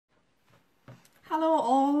Hello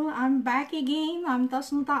all, I'm back again. I'm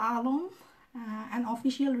Tasnuta, an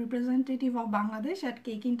official representative of Bangladesh at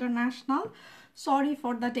Cake International. Sorry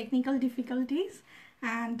for the technical difficulties,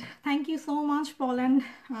 and thank you so much Paul and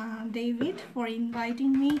David for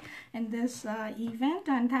inviting me in this event,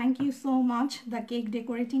 and thank you so much the cake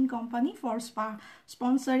decorating company for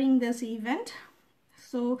sponsoring this event.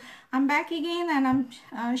 So I'm back again, and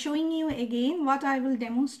I'm showing you again what I will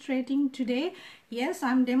demonstrating today. Yes,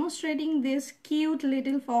 I'm demonstrating this cute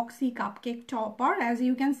little foxy cupcake topper, as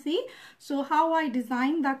you can see. So how I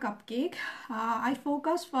designed the cupcake, I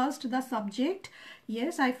focus first the subject.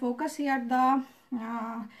 Yes, I focus here the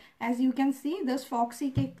as you can see, this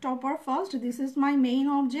foxy cake topper first. This is my main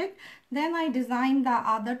object. Then I design the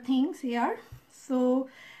other things here. So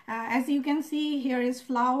as you can see, here is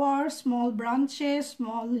flower, small branches,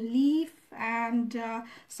 small leaf, and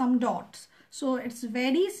some dots. So it's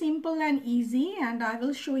very simple and easy, and I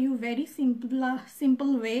will show you very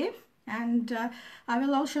simple way, and I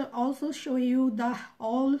will also show you the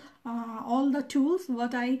all the tools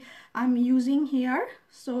what I'm using here.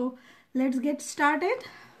 So let's get started.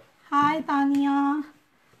 Hi Tanya,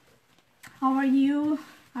 how are you?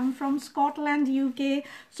 I'm from Scotland, UK.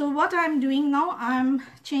 So what I'm doing now, I'm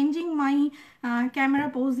changing my camera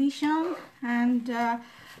position, and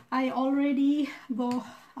I already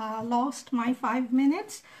lost my 5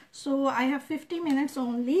 minutes. So I have 50 minutes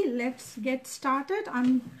only. Let's get started.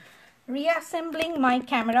 I'm reassembling my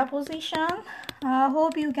camera position.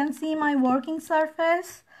 Hope you can see my working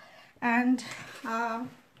surface. And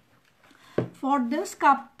for this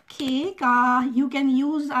cupcake, you can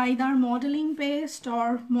use either modeling paste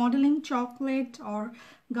or modeling chocolate or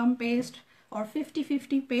gum paste or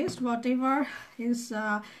 50-50 paste, whatever is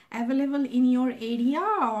available in your area,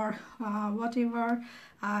 or whatever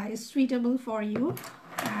is suitable for you.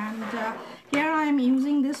 And here I am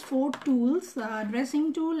using these 4 tools: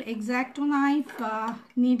 dressing tool, X-Acto knife,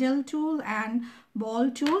 needle tool, and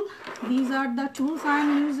ball tool. These are the tools I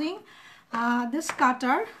am using. This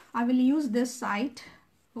cutter, I will use this side.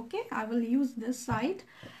 Okay, I will use this side.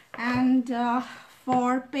 And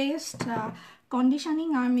for paste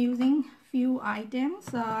conditioning, I'm using few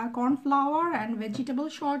items: corn flour and vegetable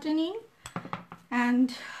shortening.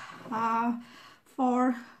 And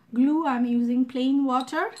for glue, I'm using plain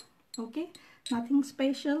water. Okay, nothing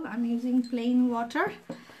special, I'm using plain water.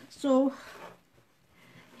 So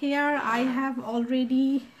here I have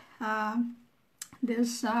already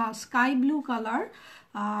this sky blue color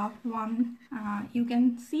you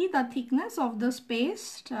can see the thickness of this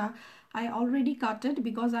paste. I already cut it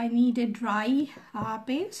because I need a dry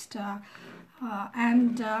paste,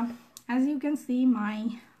 and as you can see,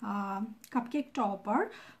 my cupcake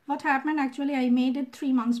topper, what happened, actually I made it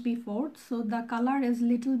 3 months before, so the color is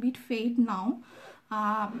little bit fade now.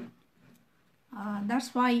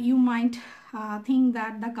 That's why you might think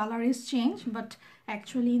that the color is changed, but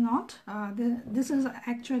actually not. This is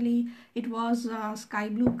actually, it was sky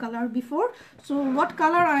blue color before. So what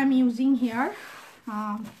color I am using here?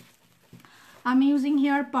 I'm using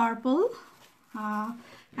here purple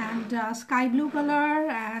and sky blue color,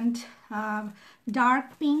 and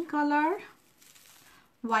dark pink color,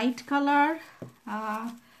 white color,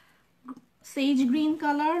 sage green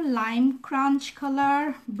color, lime crunch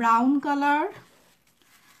color, brown color,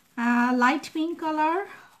 light pink color,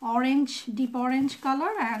 orange, deep orange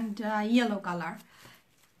color, and yellow color.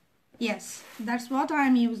 Yes, that's what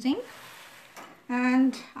I'm using.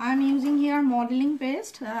 And I'm using here modeling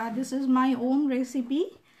paste. This is my own recipe,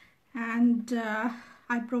 and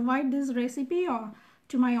I provide this recipe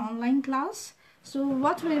to my online class. So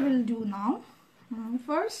what we will do now,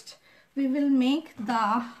 first we will make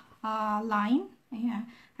the line. Yeah,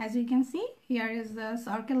 as you can see, here is the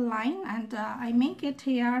circle line, and I make it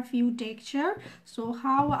here few texture. So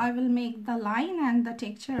how I will make the line and the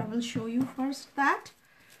texture, I will show you first that.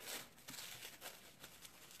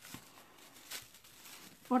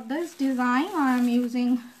 For this design, I am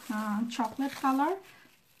using chocolate color,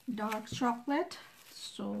 dark chocolate.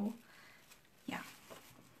 So yeah,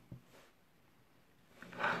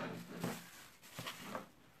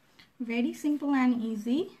 very simple and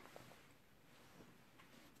easy.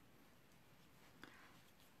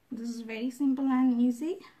 This is very simple and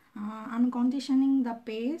easy. I'm conditioning the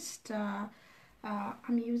paste.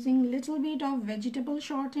 I'm using little bit of vegetable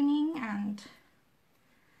shortening and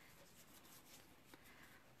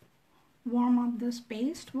warm up this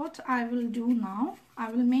paste. What I will do now,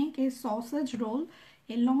 I will make a sausage roll,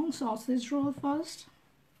 a long sausage roll first,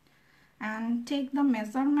 and take the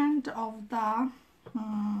measurement of the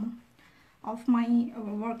of my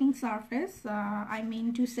working surface. I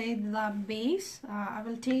mean to say the base. I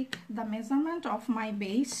will take the measurement of my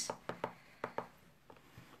base.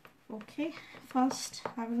 Okay, first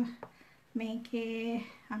I will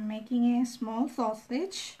I'm making a small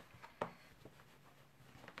sausage.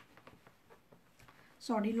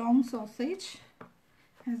 Sorry, long sausage,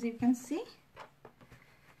 as you can see.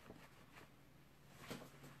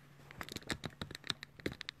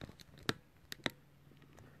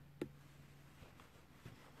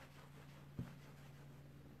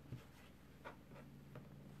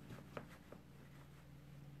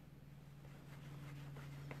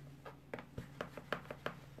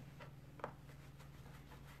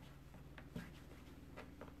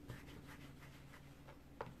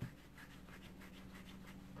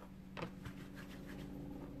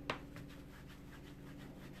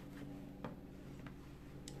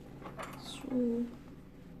 So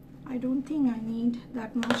I don't think I need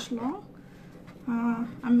that much long.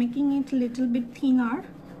 I'm making it a little bit thinner.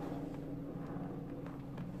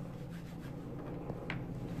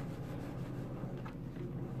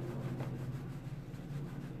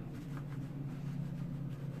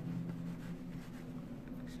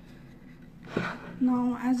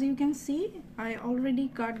 Now as you can see, I already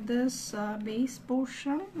cut this base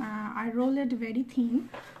portion. I roll it very thin.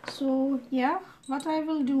 So yeah, what I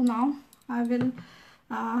will do now, I will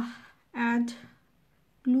add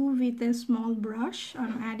glue with a small brush.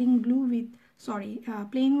 I'm adding glue with, sorry,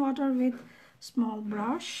 plain water with small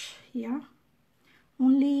brush here,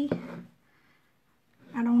 only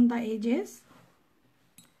around the edges.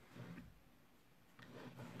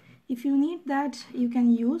 If you need that, you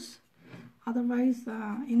can use. Otherwise,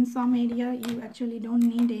 in some area you actually don't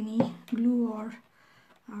need any glue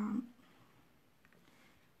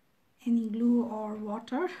or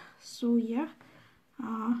water. So yeah,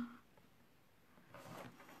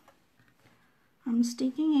 I'm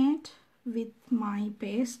sticking it with my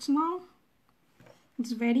paste now.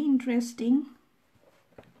 It's very interesting.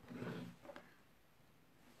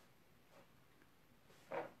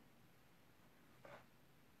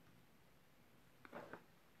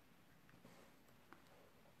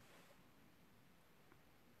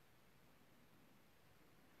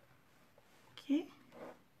 Okay.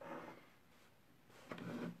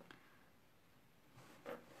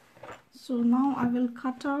 So now I will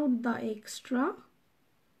cut out the extra,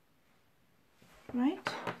 right?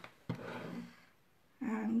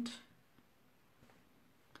 And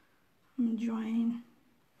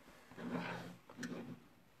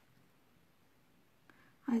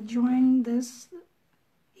I join this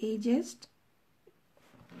edges,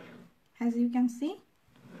 as you can see.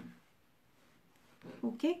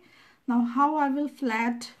 Okay, now how I will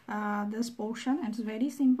flat this portion, it's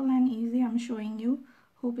very simple and easy. I'm showing you.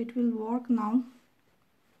 Hope it will work now.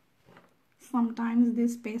 Sometimes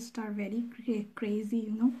these pastes are very crazy,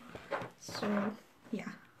 you know. So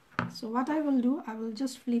yeah, so what I will do, I will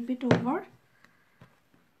just flip it over.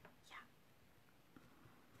 Yeah,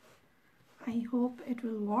 I hope it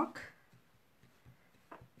will work,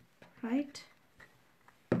 right?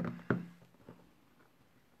 Come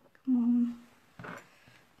on.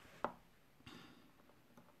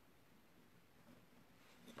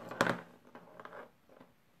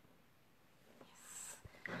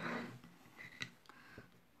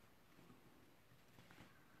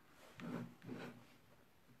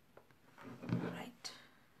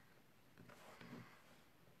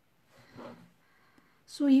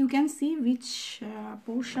 So you can see which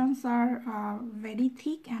portions are very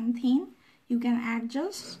thick and thin. You can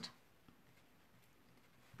adjust.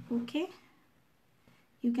 Okay,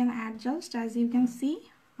 you can adjust. As you can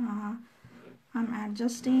see, I'm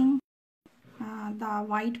adjusting the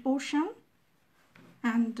white portion,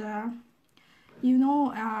 and you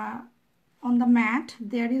know, on the mat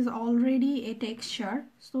there is already a texture,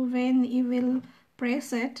 so when you will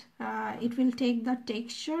press it, it will take the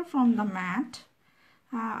texture from the mat.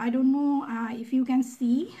 I don't know if you can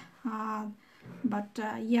see, but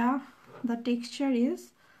yeah, the texture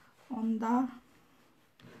is on the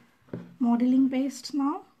modeling paste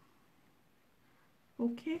now.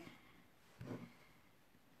 Okay,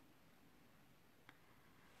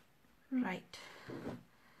 right.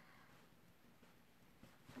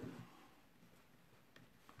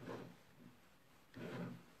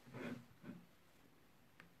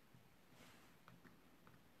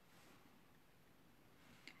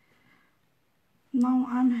 Now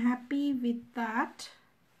I'm happy with that.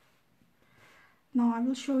 Now I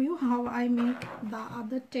will show you how I make the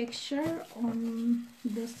other texture on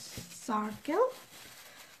this circle.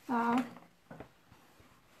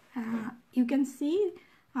 You can see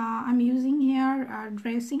I'm using here a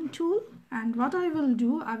dressing tool, and what I will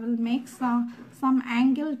do, I will make some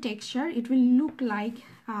angle texture. It will look like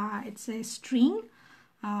it's a string.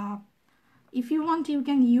 If you want, you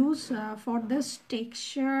can use for this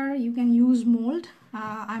texture, you can use mold.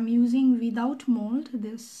 I'm using without mold.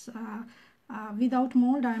 This without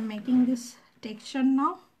mold, I'm making this texture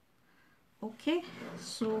now. Okay,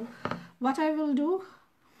 so what I will do,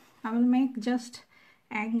 I will make just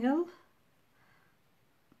angle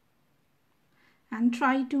and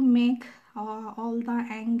try to make all the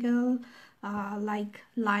angle like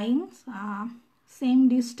lines same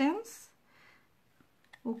distance.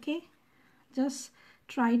 Okay, just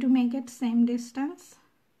try to make it same distance.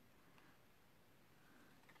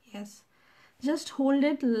 Yes, just hold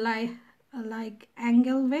it like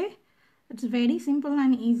angle way. It's very simple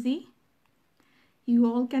and easy. You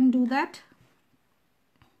all can do that,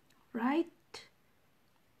 right?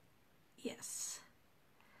 Yes.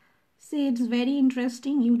 See, it's very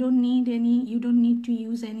interesting. You don't need to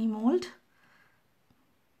use any mold.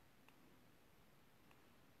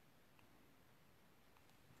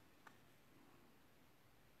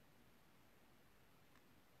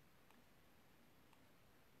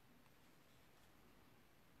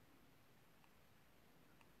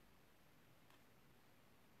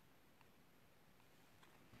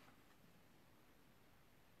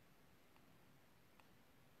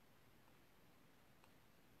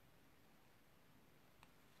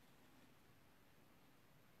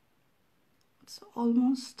 It's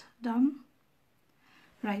almost done.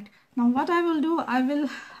 Right, now what I will do, I will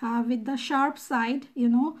with the sharp side, you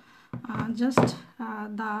know, just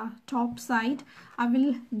the top side, I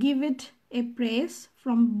will give it a press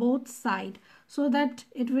from both sides so that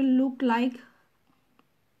it will look like,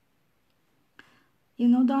 you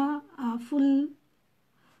know, the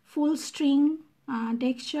full string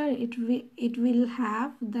texture it will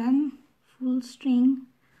have. Then full string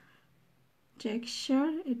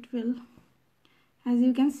texture it will, as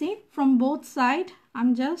you can see, from both sides.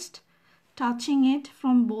 I'm just touching it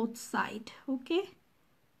from both sides. Okay,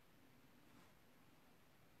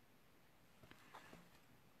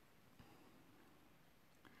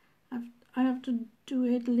 I have to do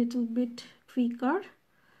it a little bit quicker.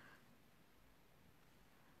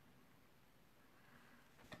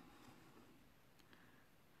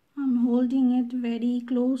 I'm holding it very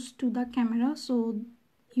close to the camera so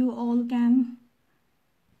you all can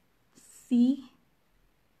see.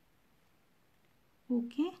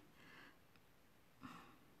 Okay,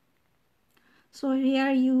 so here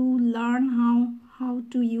you learn how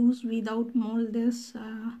to use without mold this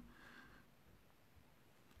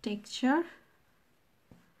texture.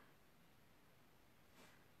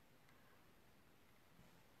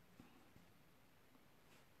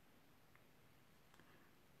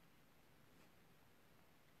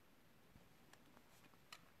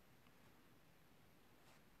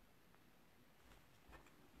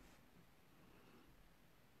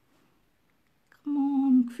 Come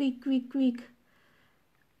on, quick.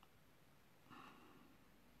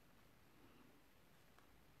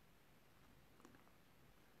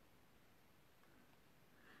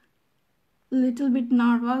 Little bit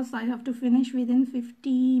nervous. I have to finish within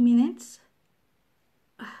 50 minutes.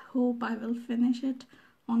 I hope I will finish it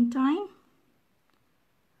on time.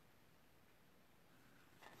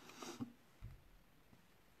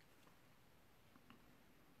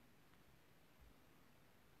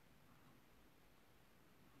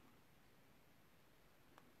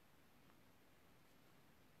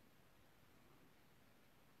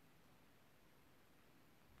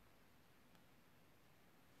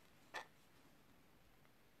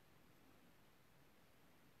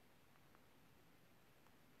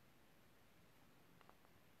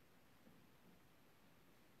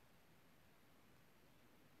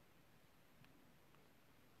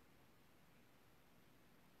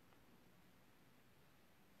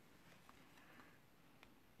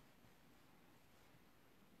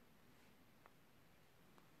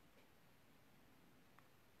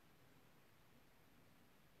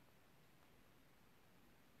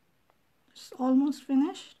 It's almost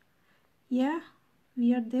finished. Yeah,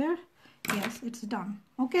 we are there. Yes, it's done.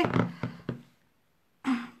 Okay,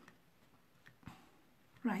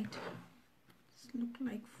 right, it's look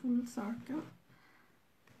like full circle.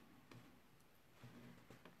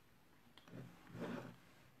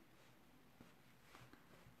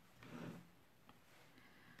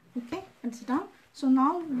 Okay, it's done. So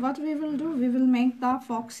now what we will do, we will make the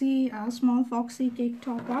foxy small foxy cake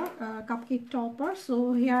topper, cupcake topper.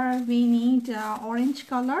 So here we need orange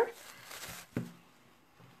color.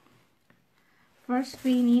 First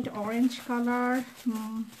we need orange color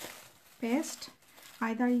paste.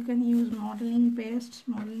 either you can use modeling paste,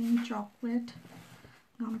 modeling chocolate,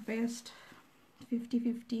 gum paste,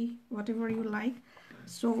 50-50, whatever you like.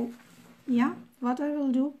 So yeah, what I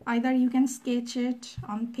will do, either you can sketch it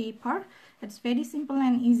on paper. It's very simple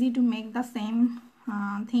and easy to make the same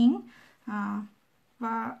thing.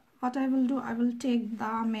 But what I will do, I will take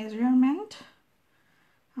the measurement.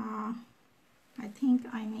 I think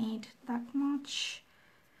I need that much,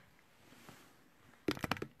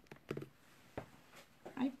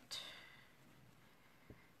 right?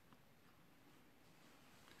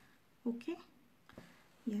 Okay,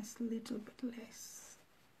 yes, a little bit less.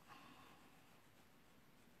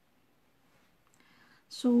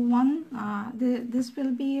 So this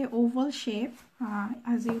will be an oval shape,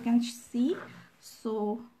 as you can see.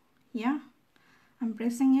 So yeah, I'm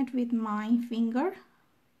pressing it with my finger.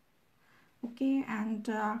 Okay, and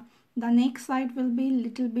the neck side will be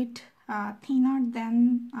little bit thinner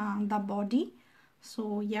than the body.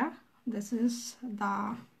 So yeah, this is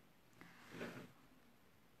the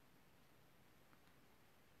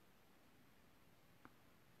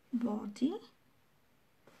body.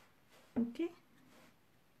 Okay,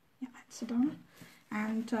 yeah, it's done.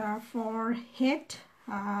 And for head,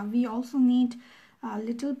 we also need a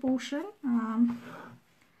little portion.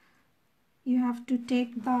 You have to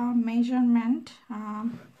take the measurement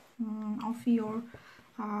of your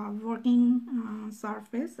working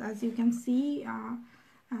surface. As you can see,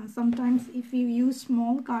 sometimes if you use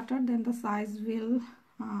small cutter, then the size will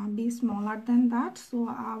be smaller than that. So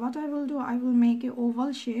what I will do, I will make a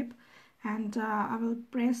oval shape, and I will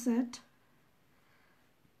press it,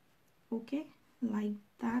 okay, like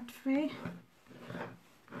that way.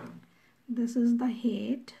 This is the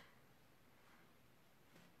head,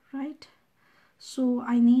 right? So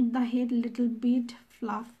I need the head little bit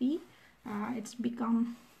fluffy. It's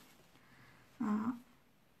become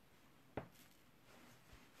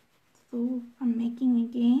so I'm making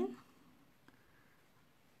again.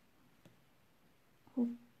 Hope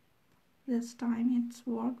this time it's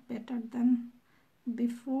worked better than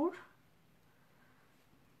before.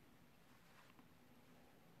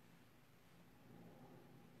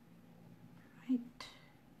 Right.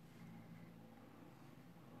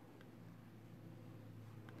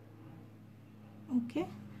 Okay,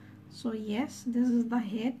 so yes, this is the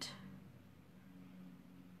head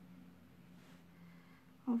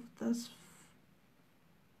of this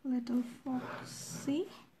little foxy,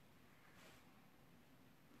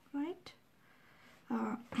 right?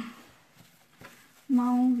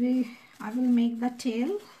 Now I will make the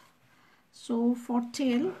tail. So for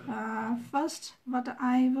tail, first what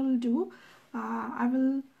I will do, I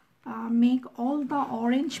will make all the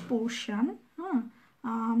orange portion.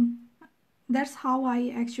 That's how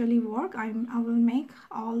I actually work. I will make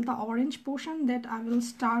all the orange portion, that I will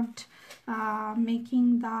start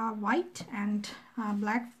making the white and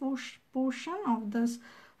black portion of this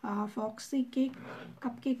foxy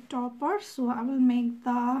cupcake topper. So I will make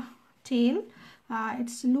the tail.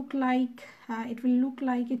 It will look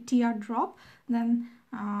like a teardrop. Then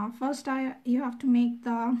first you have to make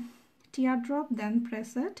the teardrop, then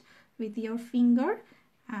press it with your finger,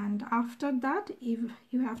 and after that you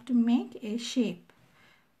have to make a shape,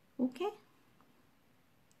 okay,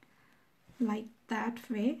 like that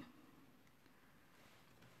way.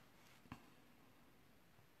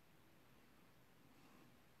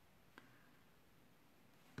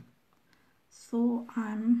 So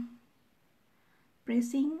I'm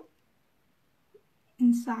pressing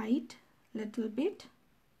inside little bit,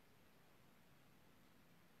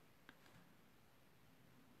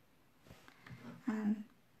 and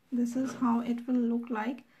this is how it will look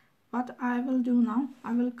like. What I will do now,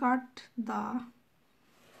 I will cut the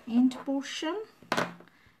end portion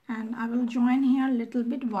and I will join here little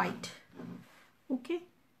bit white, okay.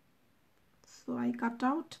 So I cut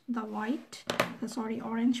out the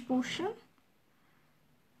orange portion,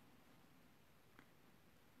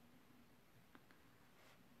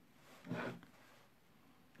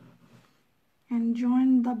 and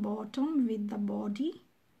join the bottom with the body.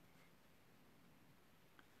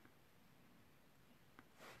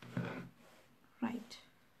 Right.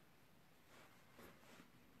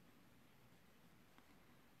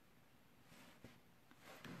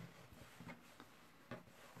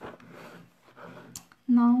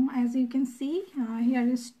 Now as you can see, here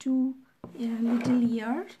is two little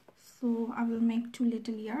ear. So I will make two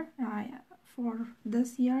little ear. For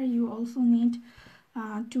this ear you also need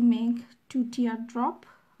to make two teardrop,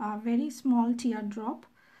 very small teardrop.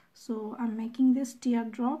 So I'm making this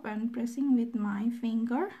teardrop and pressing with my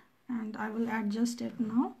finger, and I will adjust it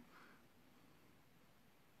now.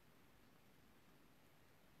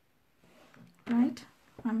 Right,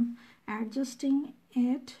 I'm adjusting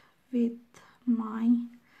it with my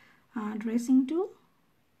dressing tool.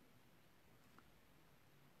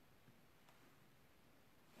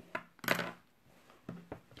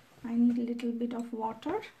 I need a little bit of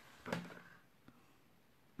water.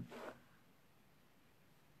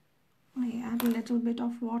 I add a little bit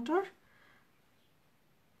of water.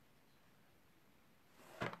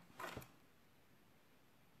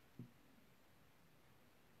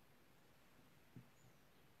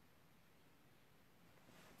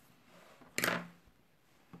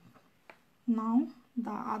 Now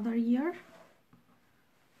the other ear.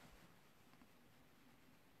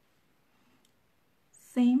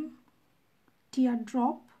 Same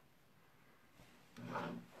teardrop.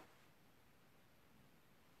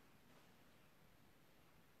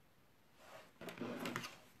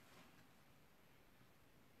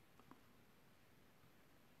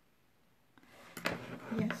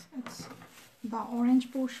 Yes, it's the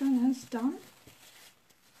orange portion is done.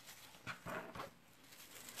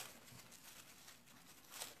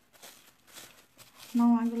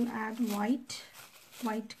 Now I will add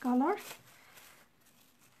white color.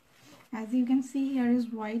 As you can see, here is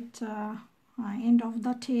white end of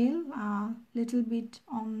the tail, little bit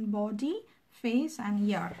on body, face and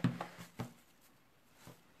ear.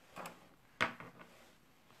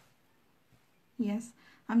 Yes,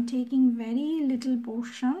 I'm taking very little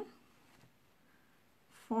portion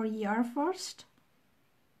for ear first.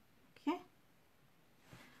 Okay.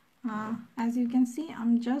 As you can see,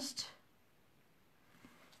 I'm just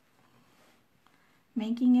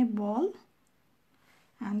making a ball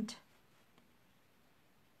and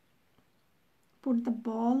put the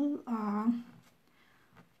ball on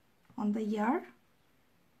the ear.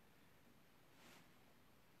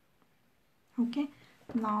 Okay,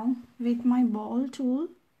 now with my ball tool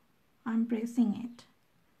I'm pressing it,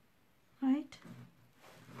 right?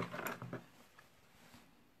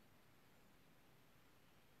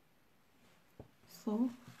 So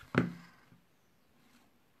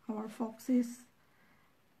our fox's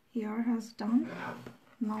ear has done.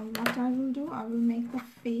 Now what I will do, I will make the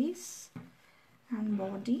face and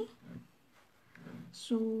body.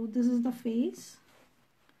 So this is the face,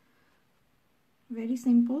 very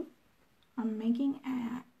simple. I'm making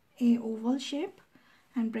a oval shape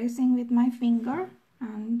and pressing with my finger,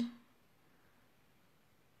 and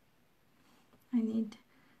I need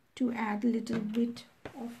to add a little bit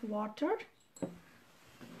of water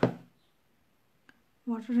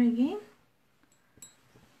again,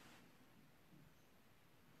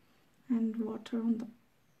 and water on the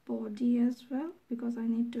body as well, because I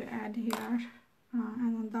need to add here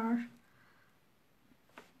another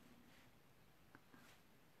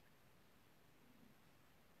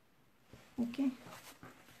okay.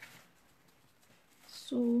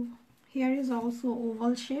 So here is also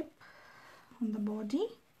oval shape on the body.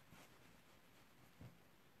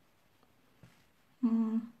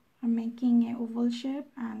 I'm making an oval shape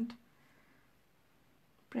and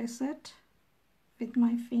press it with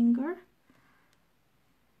my finger.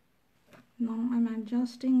 Now I'm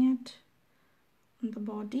adjusting it on the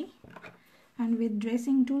body, and with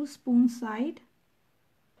dressing tool spoon side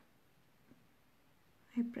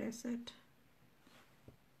I press it.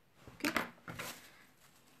 Okay.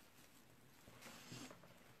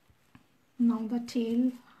 Now the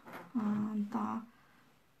tail,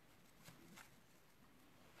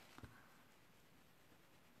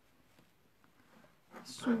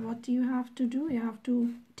 so what you have to do, you have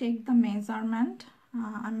to take the measurement.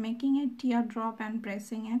 I'm making a teardrop and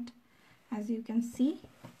pressing it, as you can see.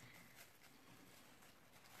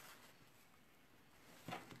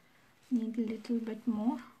 Need a little bit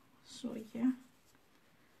more. So yeah,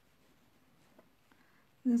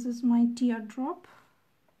 this is my teardrop.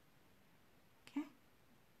 Okay,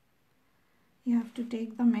 you have to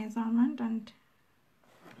take the measurement and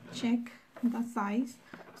check the size.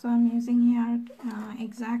 So I'm using here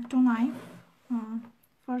X-Acto knife.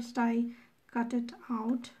 First I cut it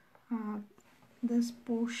out, this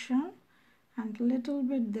portion and little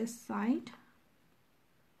bit this side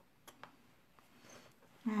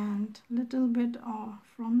and little bit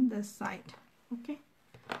from this side. Okay,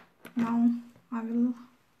 now I will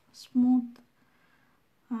smooth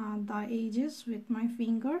the edges with my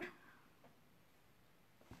finger.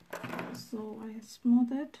 So I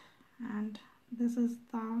smooth it, and this is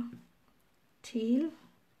the tail.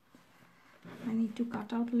 I need to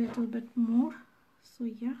cut out a little bit more. So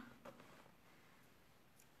yeah,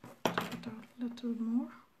 cut out a little more.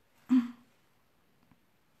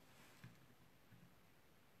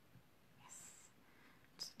 Yes,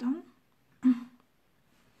 it's done.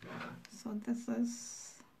 So this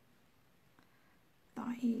is the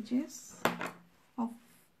edges of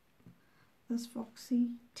this foxy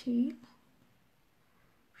tail.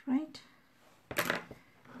 Right,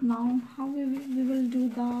 now how we will do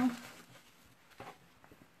the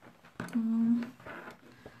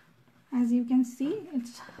as you can see,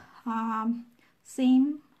 it's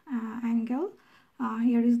same angle.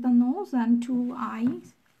 Here is the nose and two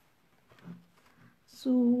eyes.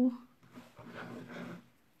 So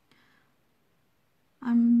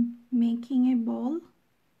I'm making a ball,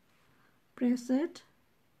 press it,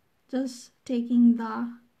 just taking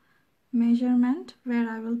the measurement where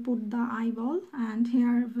I will put the eyeball, and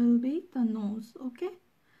here will be the nose. Okay,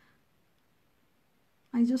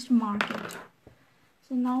 I just mark it.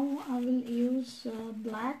 So now I will use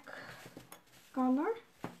black color.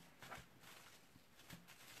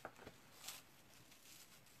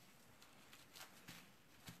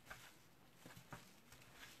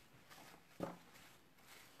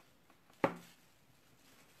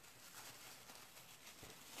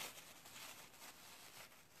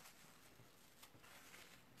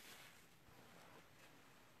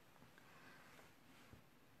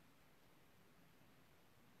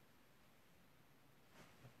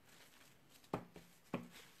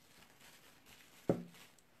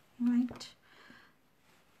 Right,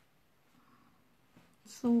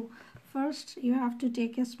 so first you have to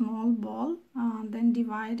take a small ball, then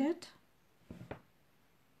divide it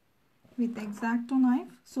with X-Acto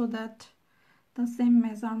knife so that the same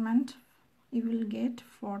measurement you will get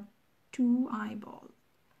for two eyeballs.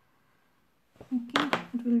 Okay,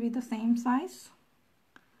 it will be the same size.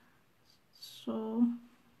 So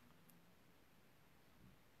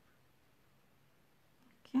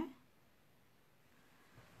okay,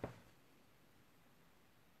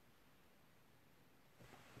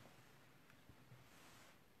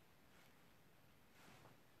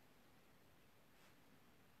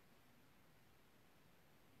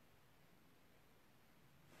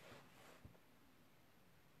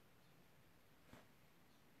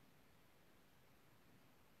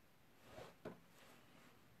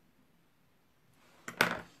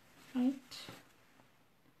 right,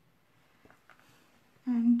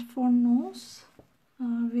 and for nose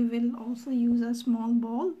we will also use a small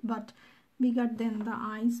ball but bigger than the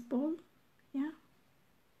eyes ball. Yeah,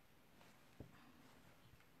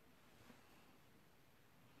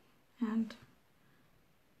 and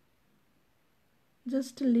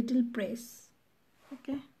just a little press.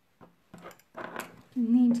 Okay,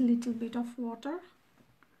 need a little bit of water.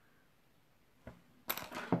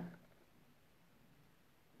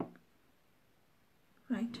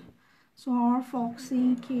 Right, so our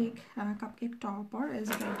foxy cake cupcake topper is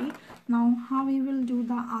ready. Now how we will do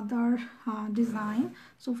the other design.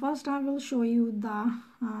 So first I will show you the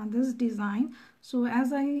this design. So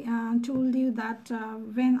as I told you that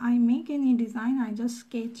when I make any design, I just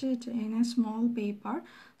sketch it in a small paper.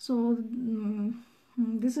 So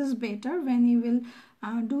this is better. When you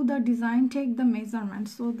will do the design, take the measurement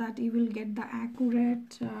so that you will get the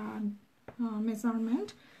accurate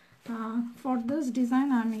measurement. For this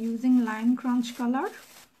design I am using Line Crunch color.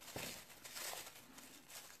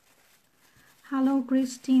 Hello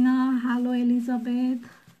Christina, hello Elizabeth,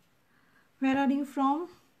 where are you from?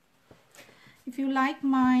 If you like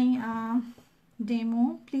my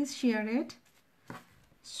demo, please share it.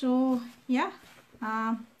 So yeah,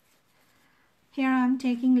 here I am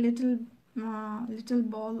taking little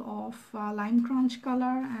ball of Lime Crunch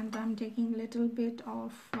color, and I am taking little bit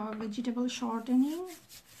of vegetable shortening.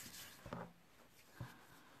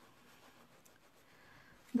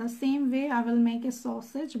 The same way I will make a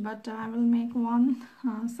sausage, but I will make one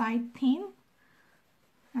side thin.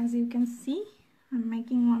 As you can see, I'm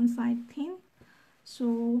making one side thin.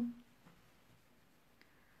 So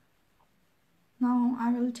now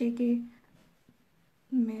I will take a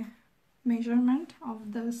measurement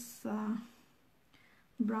of this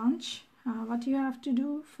branch. What you have to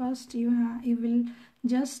do first, you will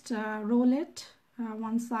just roll it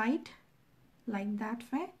one side like that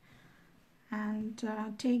way, and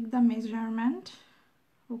take the measurement.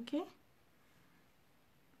 Okay,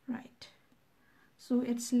 right, so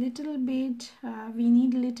it's little bit we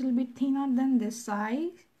need little bit thinner than this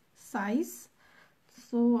size.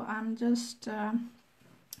 So I'm just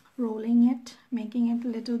rolling it, making it a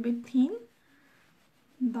little bit thin,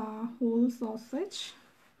 the whole sausage.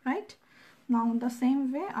 Right, now the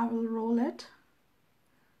same way I will roll it.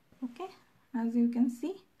 Okay, as you can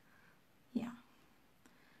see. Yeah,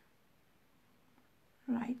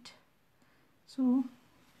 right, so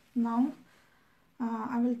now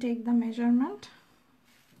I will take the measurement.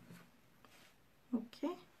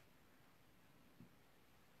 Okay,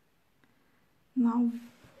 now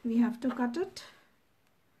we have to cut it.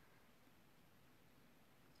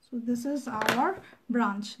 So this is our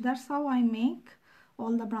branch. That's how I make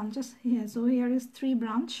all the branches here. So here is 3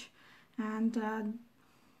 branch, and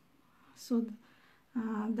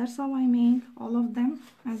that's how I make all of them.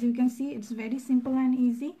 As you can see, it's very simple and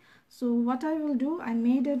easy. So what I will do, I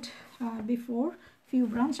made it before few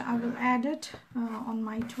branch. I will add it on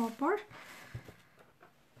my topper.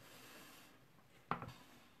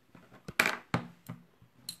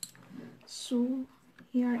 So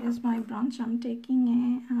here is my branch. I'm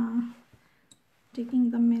taking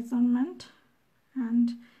the measurement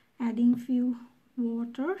and adding few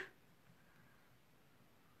water,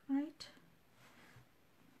 right?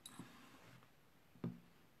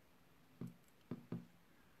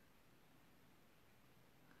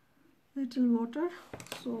 Little water.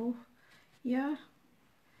 So here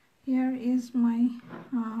is my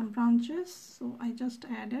branches. So I just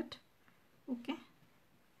add it. Okay.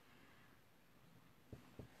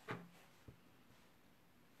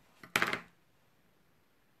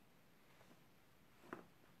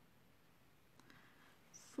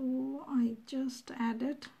 So I just add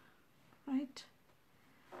it, right?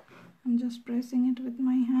 I'm just pressing it with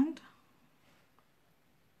my hand.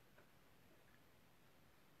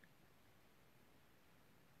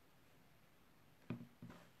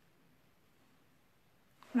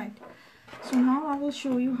 Right. So now I will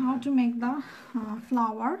show you how to make the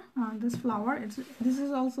flower. This flower. This is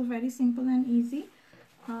also very simple and easy.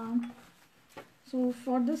 So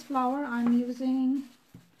for this flower, I'm using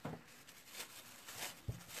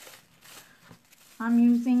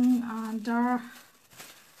dark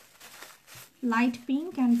light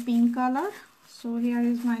pink and pink color. So here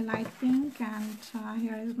is my light pink, and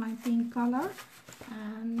here is my pink color,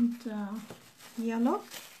 and yellow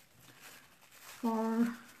for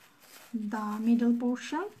the middle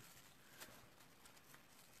portion.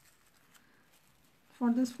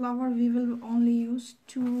 For this flower we will only use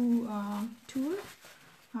 2 tools.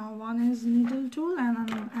 One is needle tool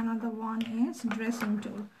and another one is dressing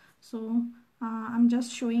tool. So I'm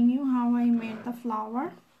just showing you how I made the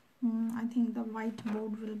flower. I think the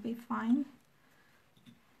whiteboard will be fine.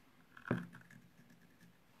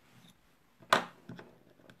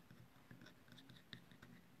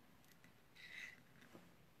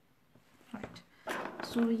 Right.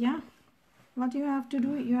 So yeah, what you have to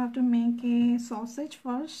do, you have to make a sausage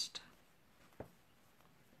first.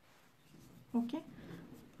 Okay,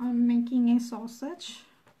 I'm making a sausage,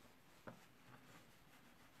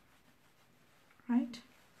 right?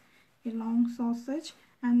 A long sausage,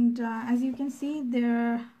 and as you can see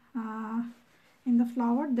there, in the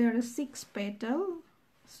flower there is 6 petals.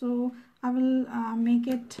 So I will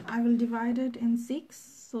divide it in 6.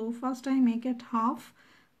 So first I make it half,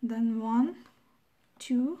 then 1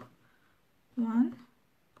 2 1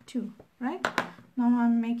 2, right? Now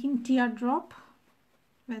I'm making teardrop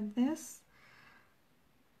with this.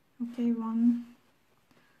 Okay, 1.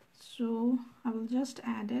 So I will just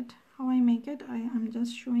add it. How I make it, I'm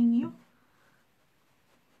just showing you,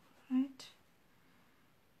 right?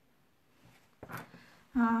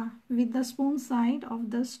 With the spoon side of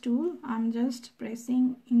this tool, I'm just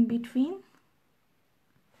pressing in between.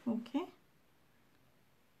 Okay,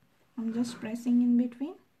 I'm just pressing in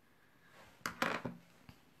between.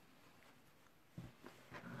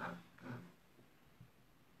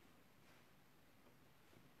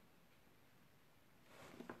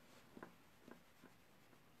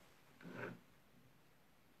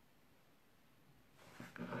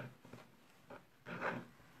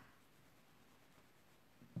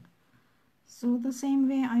 So the same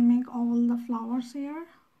way I make all the flowers here,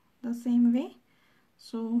 the same way.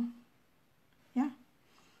 So yeah,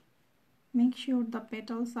 make sure the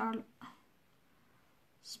petals are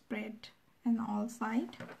spread in all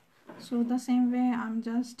sides. So the same way I'm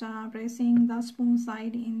just pressing the spoon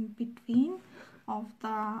side in between of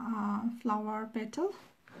the flower petal.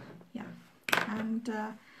 Yeah, and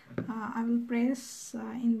I will press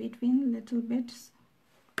in between little bits.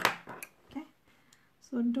 Okay,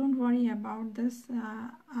 so don't worry about this.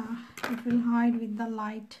 It will hide with the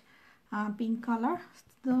light pink color.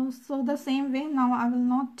 So the same way, now I will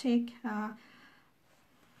not take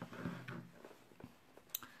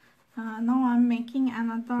now I'm making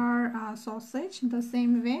another sausage the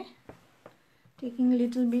same way, taking a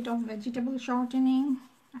little bit of vegetable shortening,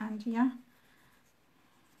 and yeah,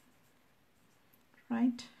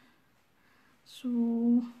 right?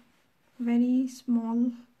 So very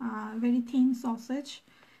small, very thin sausage.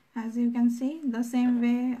 As you can see, the same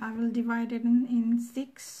way I will divide it in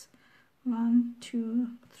 6. 1 2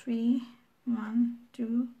 3 1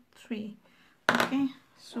 2 3. Okay,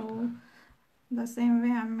 so the same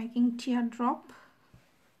way I'm making teardrop,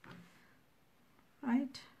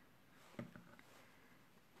 right?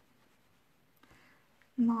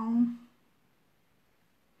 Now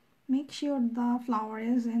make sure the flower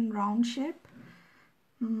is in round shape.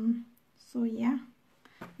 So yeah,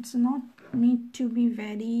 it's not need to be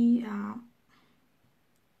very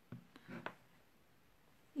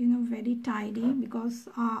very tidy, because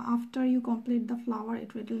after you complete the flower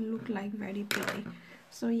it will look like very pretty.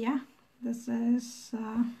 So yeah, this is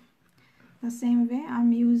the same way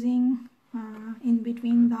I'm using in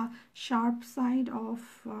between the sharp and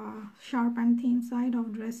thin side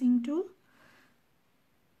of dressing tool.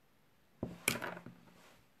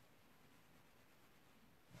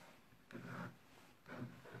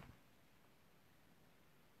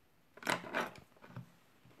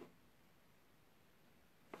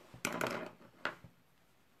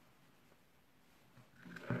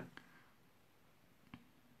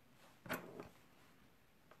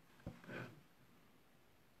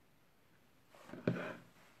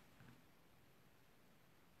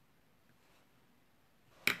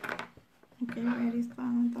 Okay, where is the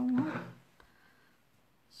another one?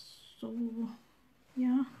 So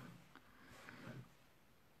yeah,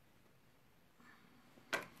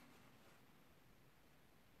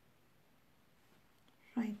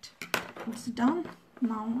 right, it's done.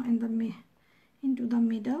 Now into the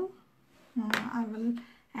middle I will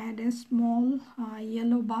add a small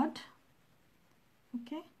yellow bud.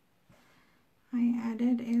 Okay, I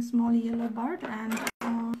added a small yellow bud, and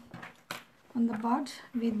on the bud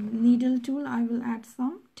with needle tool I will add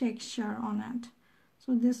some texture on it.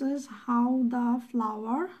 So this is how the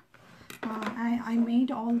flower I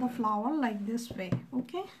made all the flower like this way.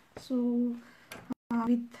 Okay, so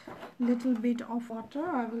with little bit of water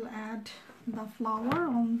I will add the flower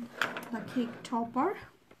on the cake topper.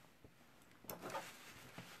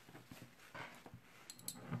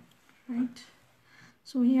 Right,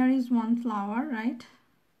 so here is one flower, right,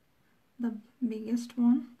 the biggest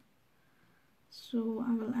one. So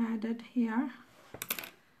I will add it here,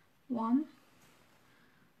 one,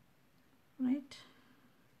 right,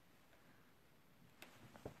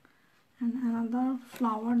 and another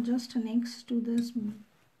flower just next to this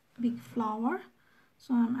big flower.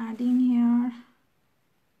 So I'm adding here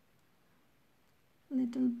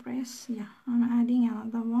little press. Yeah, I'm adding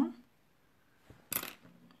another one,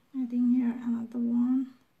 adding here another one,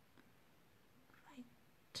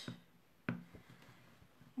 right.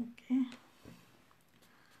 Okay,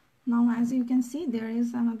 now as you can see there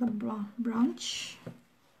is another branch.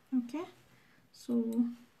 Okay, so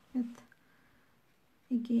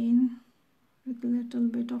again with a little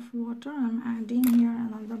bit of water I'm adding here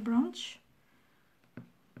another branch.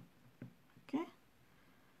 Okay,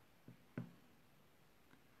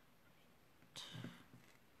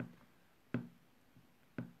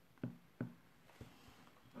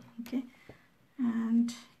 okay,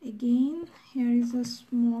 and again here is a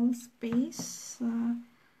small space.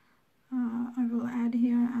 I will add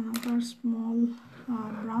here another small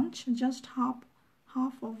branch, just half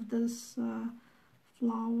of this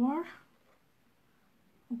flower.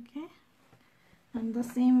 Okay, and the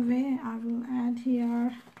same way I will add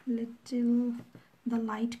here little the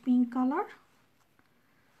light pink color.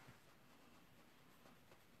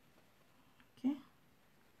 Okay,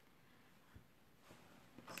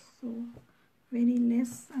 so very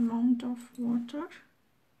less amount of water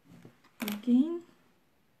again.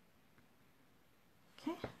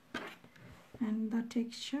 Okay, and the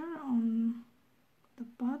texture on the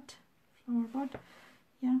bud, flower bud,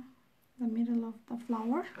 yeah, the middle of the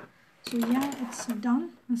flower. So yeah, it's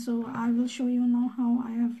done. So I will show you now how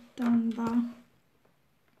I have done the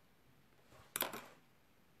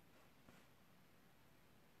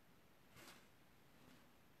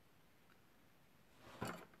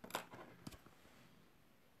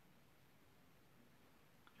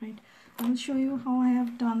right. I will show you how I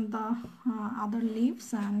have done the other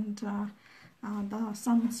leaves and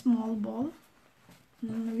some small ball.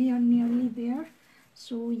 We are nearly there.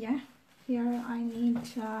 So yeah, here I need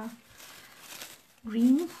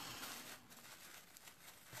green.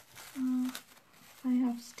 I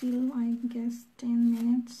have still, I guess, 10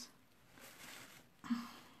 minutes.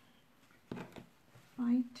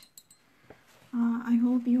 Right. I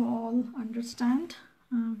hope you all understand.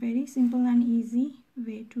 Very simple and easy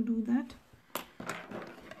way to do that.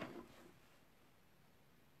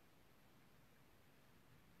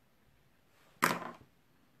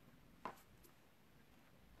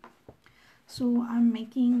 So I'm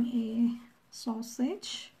making a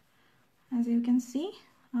sausage. As you can see,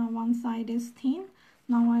 one side is thin.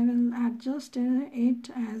 Now I will adjust it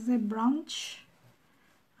as a branch,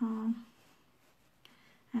 and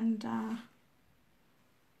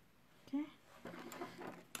okay,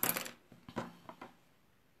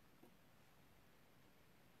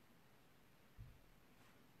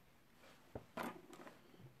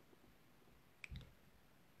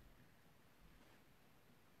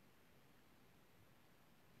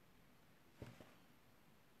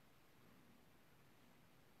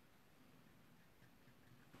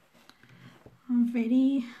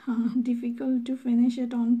 very difficult to finish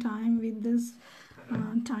it on time with this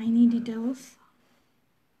tiny details.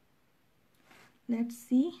 Let's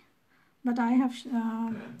see, but I have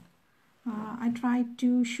I tried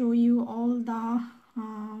to show you all the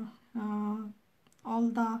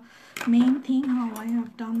main thing how I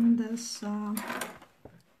have done this.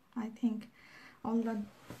 I think all the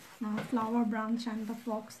flower branch and the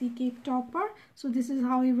foxy cake topper. So this is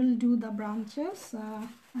how we will do the branches.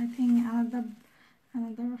 I think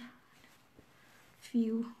another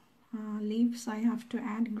few leaves I have to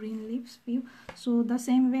add, green leaves few. So the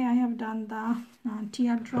same way I have done the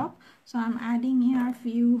teardrop, so I'm adding here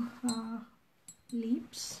few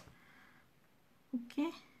leaves.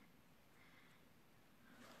 Okay,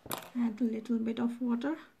 add a little bit of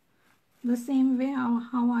water. The same way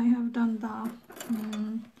how I have done the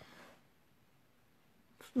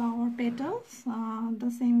flower petals,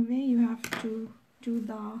 the same way you have to do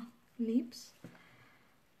the leaves.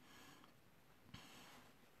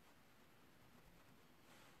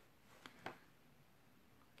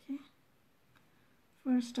 Okay,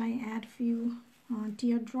 first I add few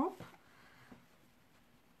teardrop.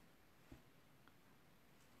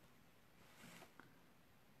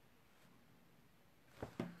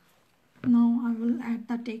 Now I will add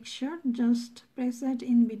the texture, just press it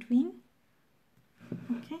in between.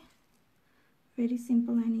 Okay, very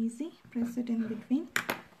simple and easy, press it in between.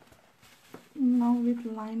 Now with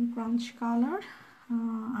line crunch color,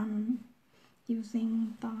 I'm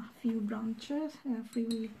using the few branches,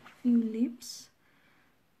 few leaves.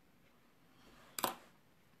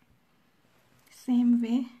 Same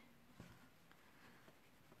way.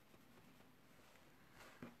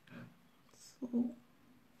 So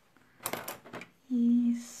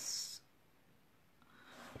yes,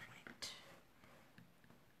 right.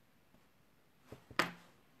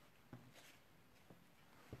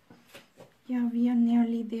 Yeah, we are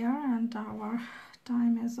nearly there and our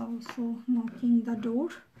time is also knocking the door.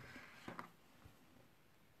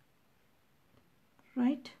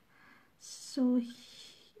 Right, so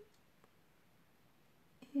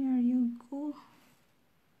here you go.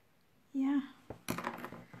 Yeah.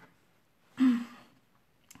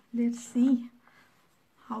 Let's see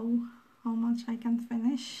how much I can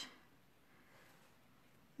finish.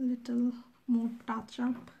 Little more touch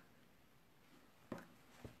up.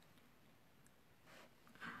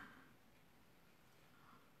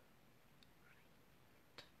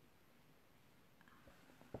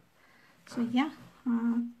 So yeah,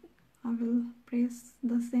 I will press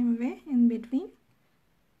the same way in between.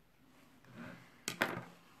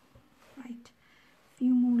 Right,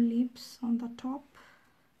 few more leaves on the top.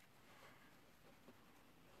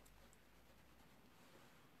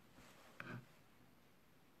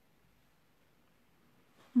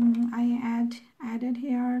 I added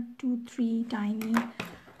here 2-3 tiny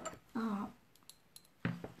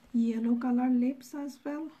yellow color leaves as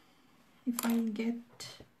well. If I get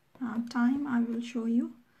time, I will show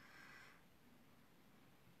you.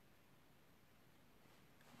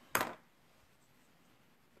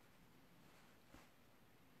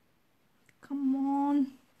 Come on.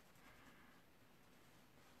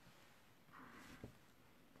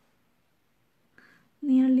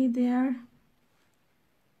 Nearly there.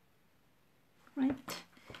 Right.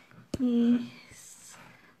 Yes.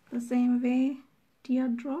 The same way,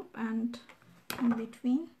 teardrop, and in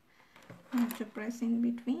between. I have to press in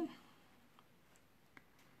between.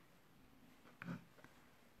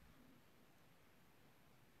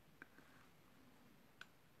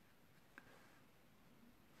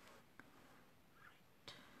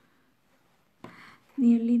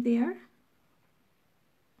 Nearly there.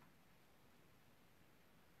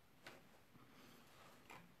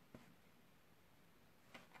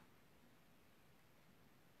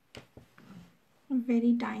 A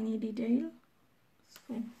very tiny detail.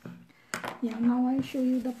 So yeah, now I'll show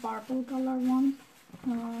you the purple color one.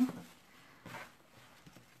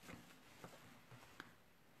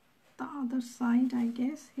 The other side, I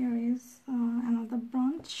guess. Here is another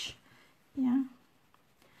branch. Yeah,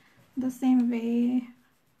 the same way,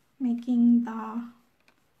 making the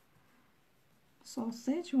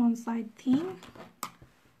sausage, one side thin,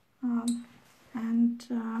 and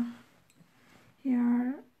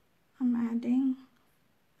here I'm adding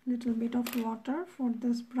little bit of water for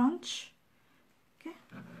this branch. Okay,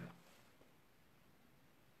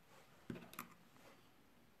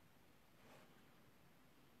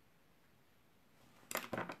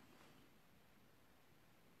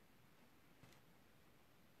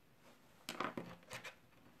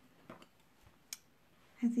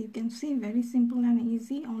 as you can see, very simple and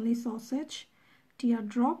easy, only sausage,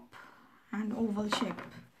 teardrop and oval shape.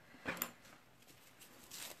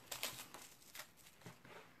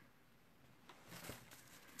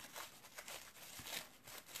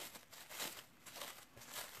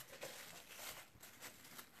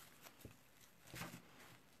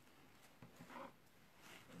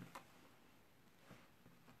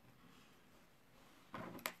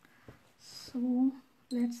 So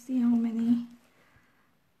let's see how many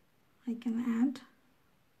I can add.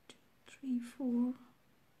 2, 3, 4,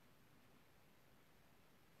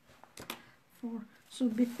 4. So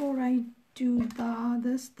before I do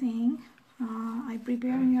this thing, I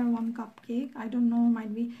prepare here one cupcake. I don't know,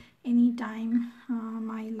 might be any time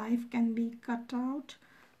my life can be cut out.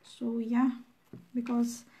 So yeah,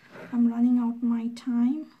 because I'm running out my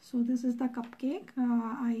time. So this is the cupcake.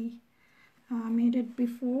 I made it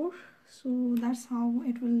before, so that's how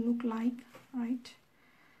it will look like, right?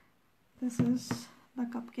 This is the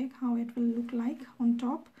cupcake, how it will look like on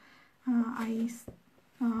top. I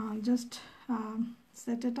just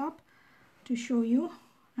set it up to show you,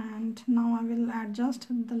 and now I will adjust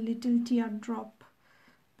the little teardrop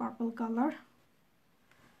purple color.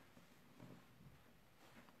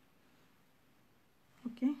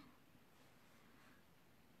 Okay,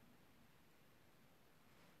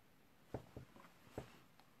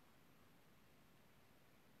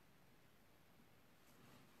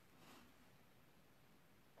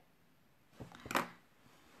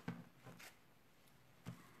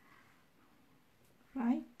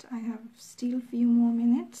 right, I have still few more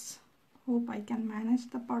minutes. Hope I can manage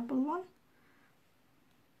the purple one.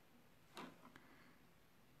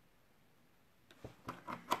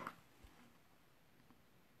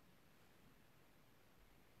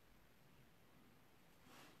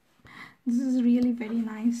 This is really very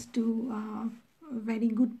nice to very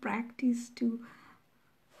good practice to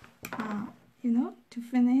you know, to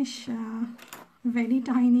finish very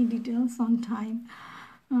tiny details on time.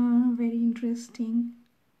 Very interesting.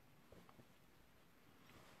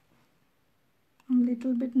 I'm a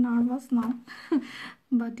little bit nervous now,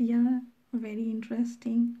 but yeah, very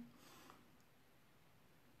interesting.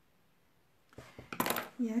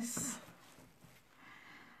 Yes,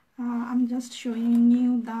 I'm just showing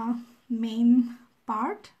you the main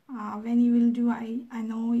part. When you will do, I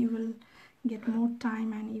know you will get more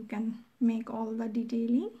time and you can make all the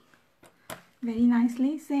detailing very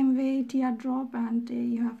nicely. Same way teardrop, and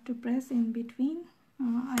you have to press in between.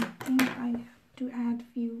 I think I have to add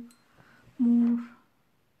few more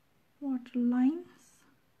water lines.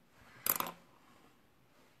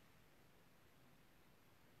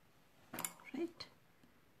 Right.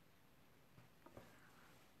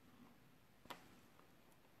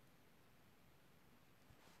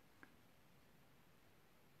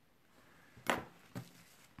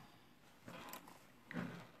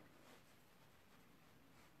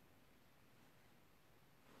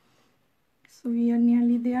 So we are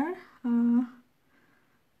nearly there.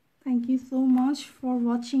 Thank you so much for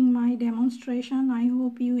watching my demonstration. I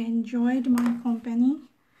hope you enjoyed my company.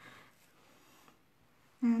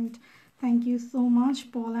 And thank you so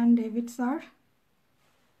much, Paul and David sir,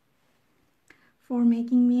 for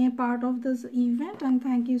making me a part of this event. And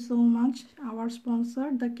thank you so much our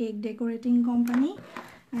sponsor, the cake decorating company.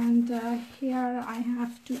 And here I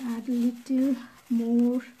have to add a little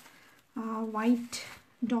more white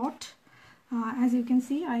dot. As you can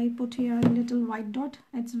see, I put here a little white dot.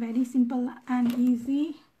 It's very simple and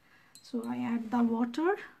easy. So I add the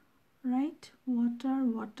water, right? Water,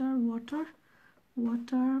 water, water,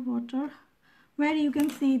 water, water. Where you can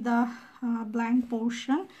see the blank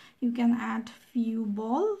portion, you can add few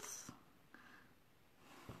balls.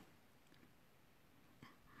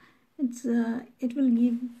 It will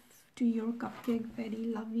give to your cupcake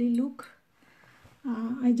very lovely look.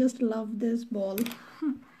 I just love this ball.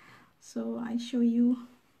 So I show you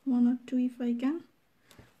one or two if I can,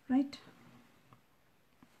 right?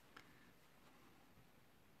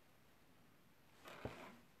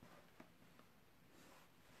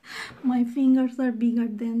 My fingers are bigger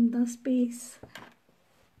than the space.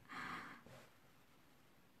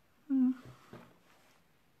 Come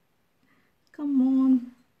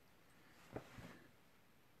on.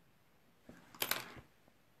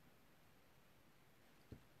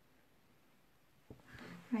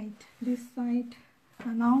 Right, this side.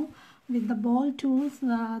 Now with the ball tools,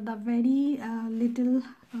 the very little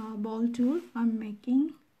ball tool I'm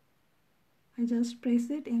making, I just press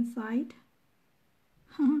it inside.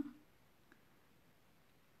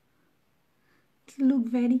 It look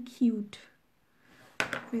very cute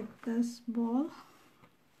with this ball,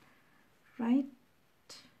 right?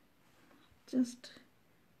 Just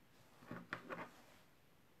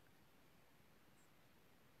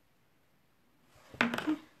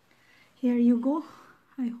okay, here you go.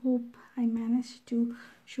 I hope I managed to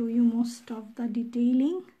show you most of the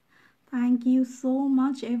detailing. Thank you so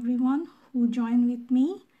much everyone who joined with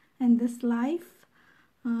me in this live.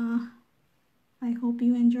 I hope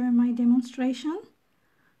you enjoy my demonstration.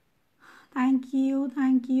 Thank you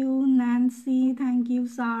Nancy, thank you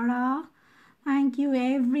Sarah, Thank you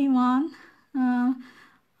everyone.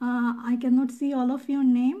 I cannot see all of your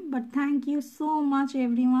name, but thank you so much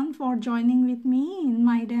everyone for joining with me in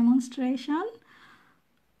my demonstration.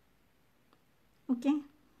 Okay,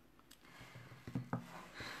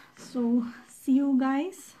 so see you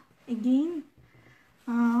guys again.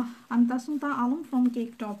 I'm Tasnuta Alum from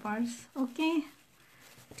Cake Toppers. Okay,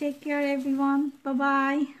 take care everyone. Bye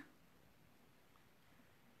bye.